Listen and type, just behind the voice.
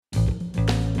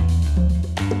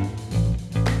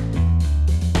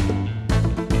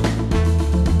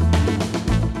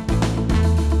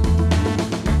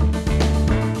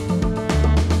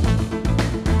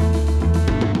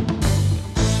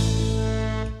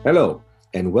Hello,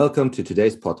 and welcome to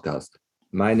today's podcast.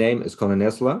 My name is Conor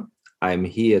Nessler. I'm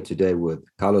here today with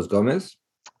Carlos Gomez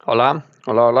Hola,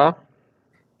 hola, hola.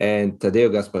 and Tadeo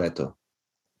Gasparetto.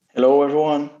 Hello,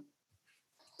 everyone.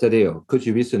 Tadeo, could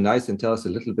you be so nice and tell us a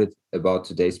little bit about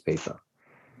today's paper?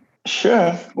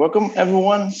 Sure. Welcome,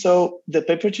 everyone. So the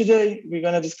paper today we're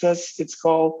going to discuss, it's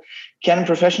called Can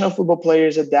Professional Football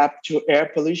Players Adapt to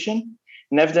Air Pollution?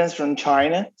 An Evidence from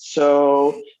China.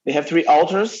 So they have three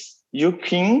authors, Yu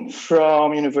Qing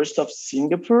from University of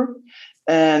Singapore,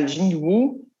 and Jing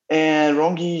Wu and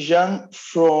Rongyi Zhang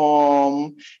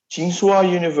from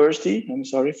Tsinghua University. I'm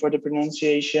sorry for the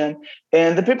pronunciation.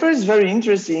 And the paper is very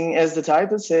interesting, as the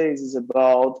title says, is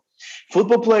about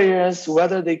football players,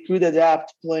 whether they could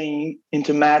adapt playing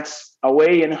into matches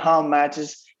away and home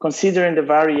matches, considering the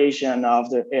variation of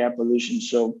the air pollution.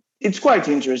 So it's quite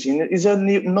interesting. It's a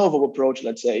novel approach,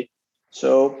 let's say.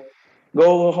 So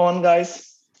go on, guys.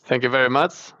 Thank you very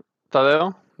much,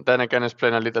 Tadeo. Then I can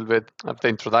explain a little bit of the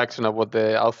introduction of what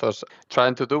the authors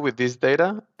trying to do with this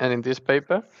data and in this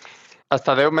paper. As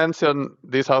Tadeo mentioned,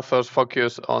 these authors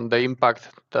focus on the impact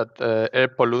that air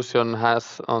pollution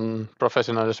has on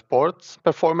professional sports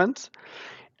performance.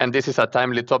 And this is a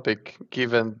timely topic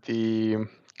given the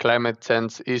climate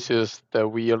change issues that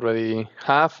we already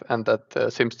have and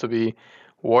that seems to be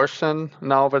worsened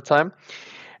now over time.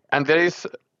 And there is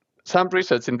some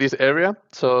research in this area.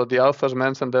 So the authors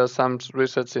mentioned there's some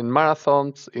research in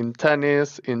marathons, in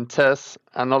tennis, in chess,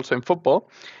 and also in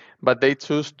football, but they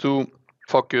choose to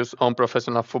focus on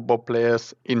professional football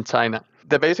players in China.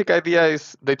 The basic idea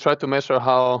is they try to measure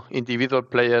how individual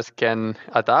players can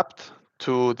adapt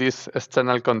to these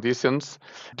external conditions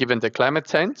given the climate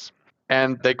change.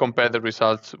 And they compare the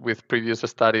results with previous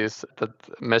studies that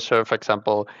measure, for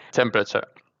example, temperature.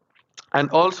 And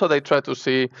also they try to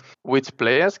see which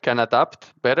players can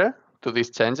adapt better to these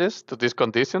changes, to these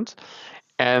conditions.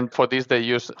 And for this, they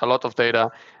use a lot of data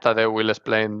that I will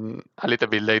explain a little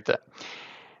bit later.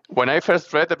 When I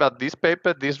first read about this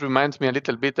paper, this reminds me a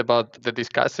little bit about the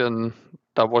discussion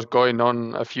that was going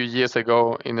on a few years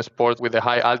ago in sport with the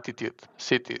high altitude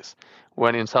cities,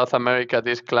 when in South America,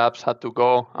 these clubs had to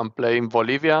go and play in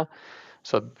Bolivia.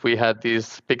 So we had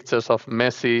these pictures of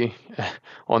Messi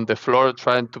on the floor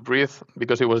trying to breathe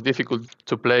because it was difficult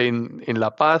to play in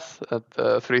La Paz at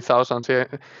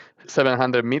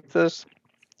 3,700 meters.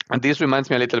 And this reminds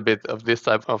me a little bit of this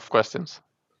type of questions.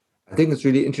 I think it's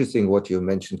really interesting what you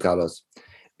mentioned, Carlos,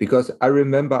 because I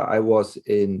remember I was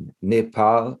in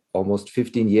Nepal almost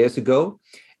 15 years ago,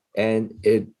 and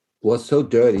it was so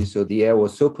dirty. So the air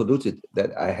was so polluted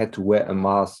that I had to wear a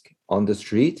mask on the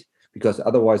street because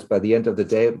otherwise, by the end of the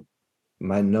day,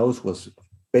 my nose was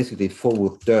basically full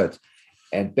with dirt.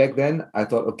 And back then I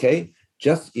thought, okay,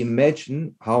 just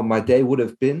imagine how my day would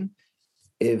have been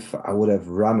if I would have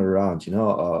run around,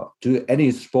 or do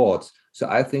any sports. So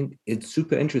I think it's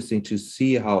super interesting to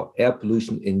see how air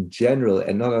pollution in general,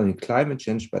 and not only climate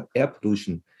change, but air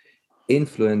pollution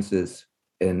influences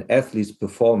an athlete's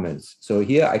performance. So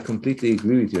here I completely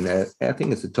agree with you. And I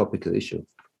think it's a topical issue.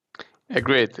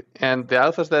 Agreed. And the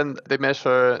authors then, they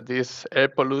measure this air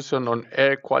pollution on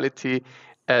air quality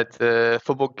at the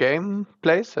football game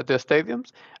place, at the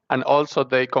stadiums. And also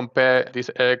they compare this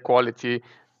air quality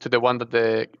to the one that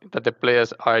the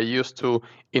players are used to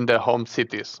in their home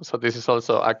cities. So this is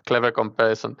also a clever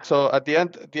comparison. So at the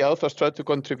end, the authors try to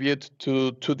contribute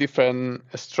to two different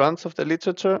strands of the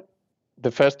literature.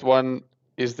 The first one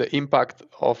is the impact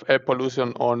of air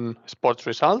pollution on sports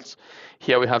results.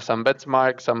 Here we have some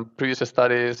benchmarks, some previous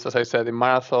studies, as I said, in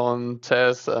marathon,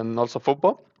 chess, and also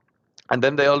football. And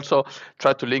then they also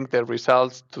try to link their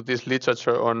results to this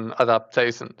literature on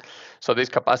adaptation. So this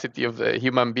capacity of the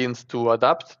human beings to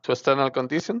adapt to external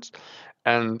conditions.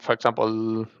 And for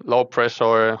example, low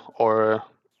pressure or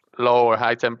low or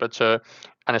high temperature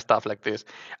and stuff like this.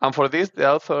 And for this, the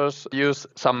authors use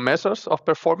some measures of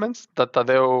performance that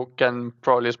Tadeo can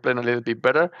probably explain a little bit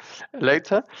better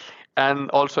later, and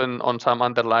also on some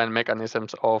underlying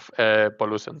mechanisms of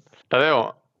pollution.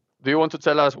 Tadeo, do you want to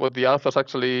tell us what the authors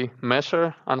actually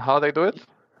measure and how they do it?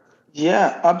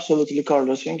 Yeah, absolutely,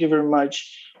 Carlos. Thank you very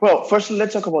much. Well, first,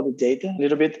 let's talk about the data a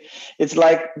little bit. It's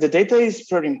like the data is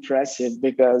pretty impressive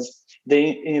because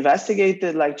they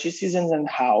investigated like 2 seasons and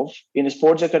a half in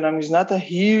sports economics, not a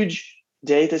huge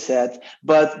data set,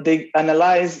 but they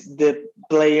analyzed the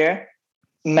player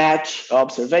match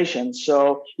observation.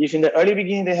 So if in the early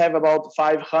beginning they have about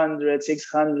 500,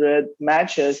 600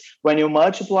 matches, when you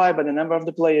multiply by the number of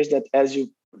the players that, as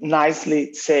you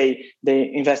nicely say,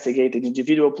 they investigated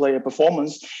individual player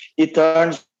performance, it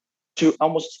turns to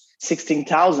almost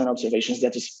 16,000 observations.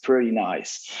 That is pretty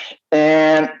nice.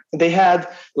 And they had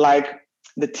like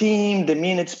the team, the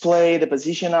minutes played, the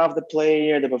position of the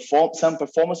player, some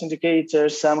performance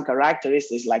indicators, some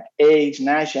characteristics like age,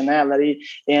 nationality,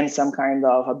 and some kind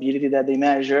of ability that they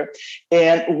measure.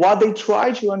 And what they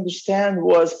tried to understand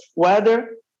was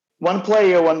whether one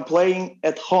player, when playing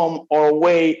at home or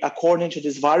away, according to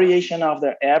this variation of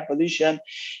their air pollution,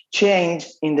 changed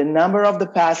in the number of the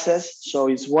passes. So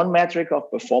it's one metric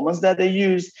of performance that they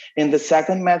used. And the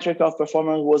second metric of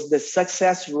performance was the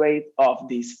success rate of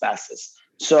these passes.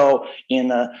 So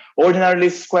in ordinary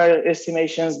least square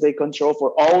estimations, they control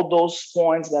for all those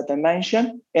points that I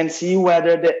mentioned and see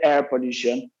whether the air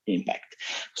pollution impact.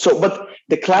 So, but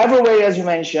the clever way, as you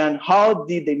mentioned, how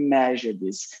did they measure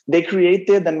this? They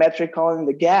created a metric calling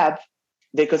the gap.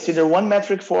 They consider one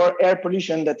metric for air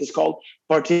pollution that is called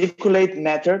particulate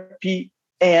matter, PM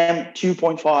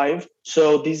 2.5.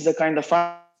 So this is a kind of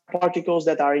particles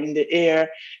that are in the air,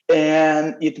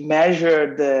 and it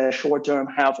measured the short-term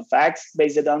health effects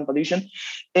based on pollution.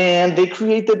 And they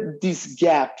created this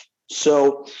gap.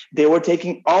 So they were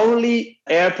taking only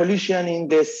air pollution in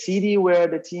the city where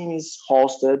the team is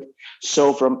hosted.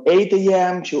 So from 8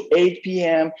 a.m. to 8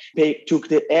 p.m., they took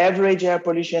the average air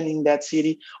pollution in that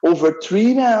city over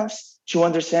 3 months to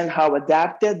understand how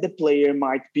adapted the player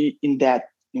might be in that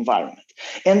environment.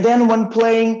 And then when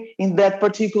playing in that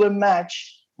particular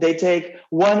match, they take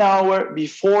 1 hour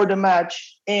before the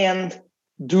match and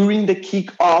during the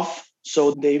kickoff.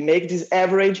 So they make this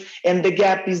average, and the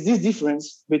gap is this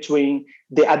difference between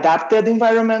the adapted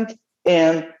environment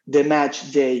and the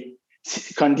match day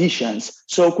conditions.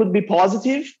 So it could be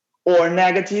positive or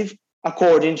negative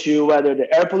according to whether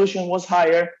the air pollution was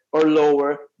higher or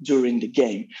lower during the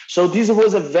game. So this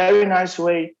was a very nice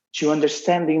way to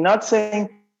understanding, not saying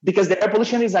because the air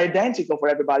pollution is identical for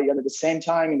everybody at the same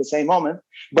time in the same moment,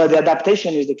 but the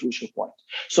adaptation is the crucial point.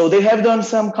 So they have done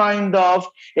some kind of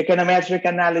econometric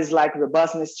analysis like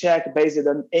robustness check based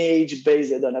on age,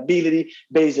 based on ability,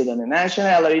 based on the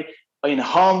nationality, in a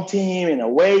home team, in a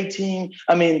away team.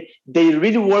 I mean, they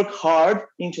really work hard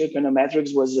into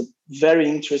econometrics. Was a very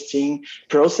interesting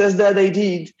process that they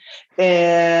did.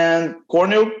 And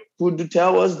Cornel, could you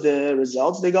tell us the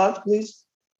results they got, please?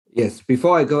 Yes,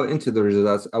 before I go into the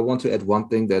results, I want to add one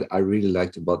thing that I really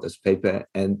liked about this paper.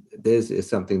 And this is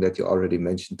something that you already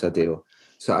mentioned, Tadeo.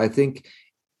 So I think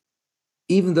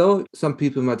even though some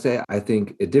people might say, I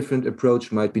think a different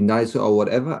approach might be nicer or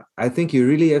whatever, I think you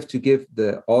really have to give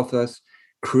the authors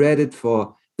credit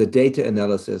for the data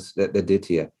analysis that they did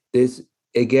here. This,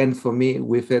 again, for me,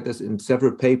 we've had this in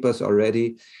several papers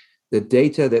already. The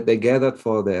data that they gathered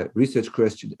for their research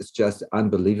question is just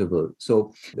unbelievable.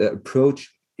 So the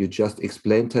approach you just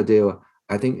explained, Tadeo,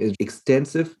 I think is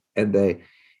extensive, and they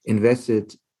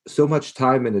invested so much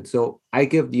time in it. So I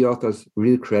give the authors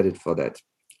real credit for that.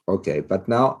 Okay, but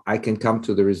now I can come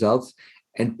to the results.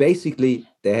 And basically,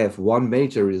 they have one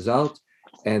major result,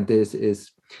 and this is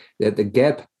that the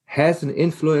gap has an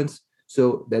influence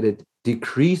so that it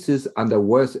decreases under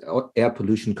worse air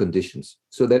pollution conditions.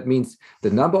 So that means the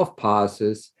number of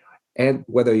passes and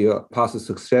whether your pass is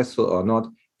successful or not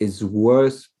is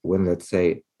worse when, let's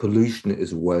say, pollution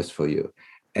is worse for you.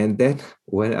 And then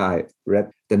when I read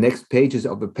the next pages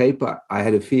of the paper, I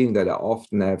had a feeling that I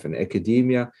often have in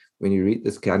academia, when you read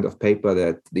this kind of paper,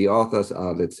 that the authors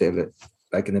are, let's say,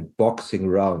 like in a boxing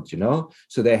round, you know?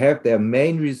 So they have their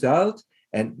main result,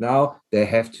 and now they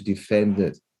have to defend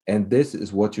it. And this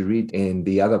is what you read in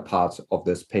the other parts of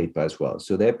this paper as well.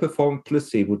 So they perform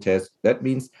placebo tests. That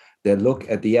means they look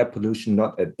at the air pollution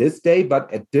not at this day,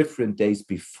 but at different days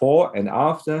before and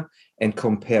after, and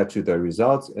compare to the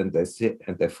results. And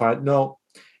they find, no,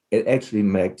 it actually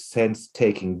makes sense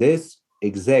taking this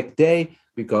exact day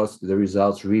because the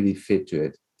results really fit to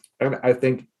it. And I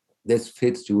think this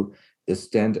fits to the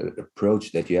standard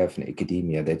approach that you have in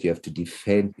academia, that you have to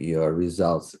defend your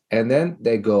results. And then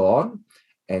they go on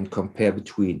and compare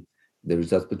between the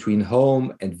results between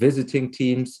home and visiting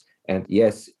teams. And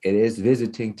yes, it is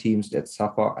visiting teams that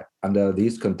suffer under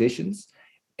these conditions.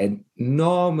 And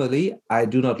normally, I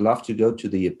do not love to go to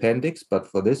the appendix, but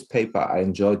for this paper, I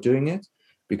enjoy doing it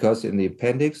because in the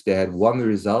appendix, they had one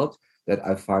result that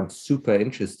I found super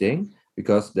interesting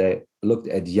because they looked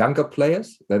at younger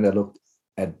players, then they looked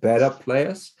at better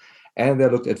players, and they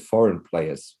looked at foreign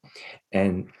players.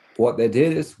 And what they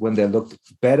did is when they looked at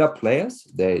better players,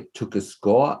 they took a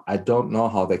score. I don't know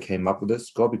how they came up with this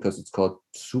score because it's called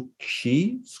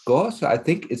Tsuchi score. So I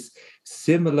think it's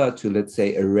similar to, let's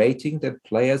say, a rating that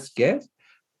players get.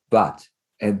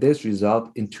 And this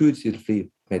result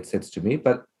intuitively made sense to me,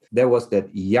 but there was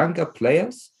that younger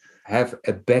players have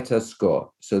a better score.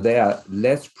 So they are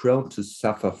less prone to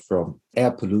suffer from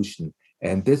air pollution.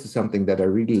 And this is something that I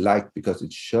really like because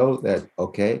it shows that,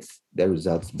 okay, the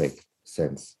results make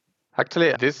sense.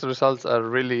 Actually, these results are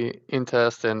really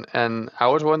interesting. And I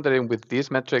was wondering, with these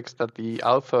metrics that the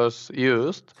authors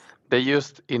used, they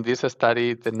used in this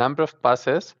study the number of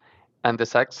passes and the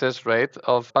success rate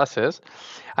of passes.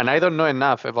 And I don't know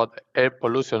enough about air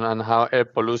pollution and how air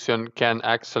pollution can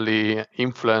actually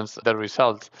influence the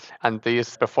results and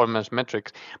these performance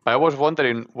metrics. But I was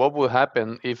wondering what would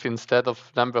happen if instead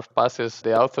of number of passes,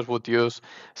 the authors would use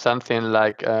something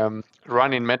like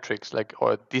running metrics, like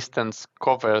or distance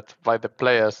covered by the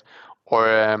players, or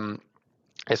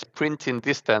a sprinting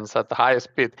distance at high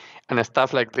speed and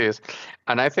stuff like this.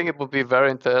 And I think it would be very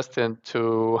interesting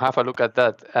to have a look at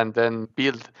that and then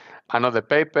build another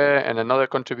paper and another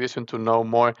contribution to know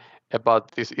more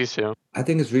about this issue. I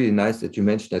think it's really nice that you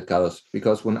mentioned that, Carlos,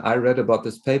 because when I read about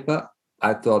this paper,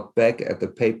 I thought back at the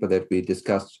paper that we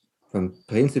discussed from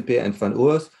Principe and Van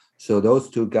Oors. So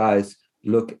those two guys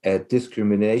look at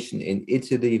discrimination in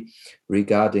Italy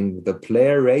regarding the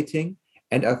player rating.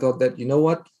 And I thought that, you know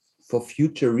what? For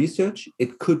future research,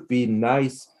 it could be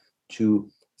nice to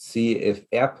see if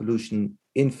air pollution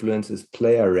influences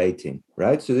player rating,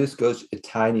 right? So this goes a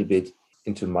tiny bit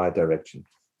into my direction.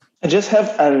 I just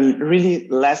have a really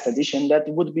last addition that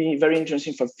would be very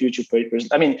interesting for future papers.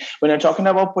 I mean, when we're talking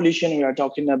about pollution, we are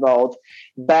talking about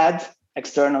bad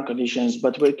external conditions,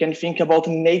 but we can think about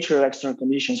nature external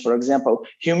conditions, for example,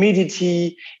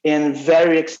 humidity and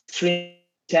very extreme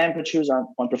temperatures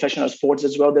on professional sports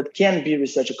as well that can be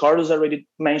researched. Carlos already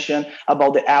mentioned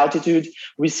about the altitude.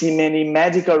 We see many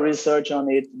medical research on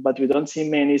it, but we don't see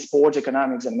many sports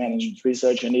economics and management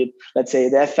research on it. Let's say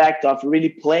the effect of really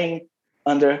playing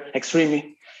under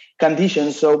extreme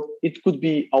conditions. So it could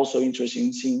be also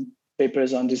interesting seeing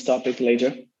papers on this topic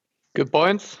later. Good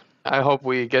points. I hope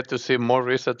we get to see more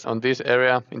research on this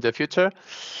area in the future.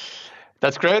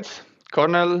 That's great.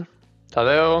 Cornel,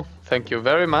 Tadeo, thank you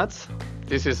very much.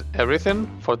 This is everything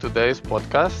for today's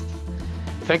podcast.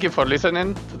 Thank you for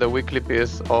listening to the weekly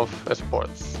piece of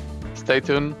sports. Stay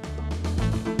tuned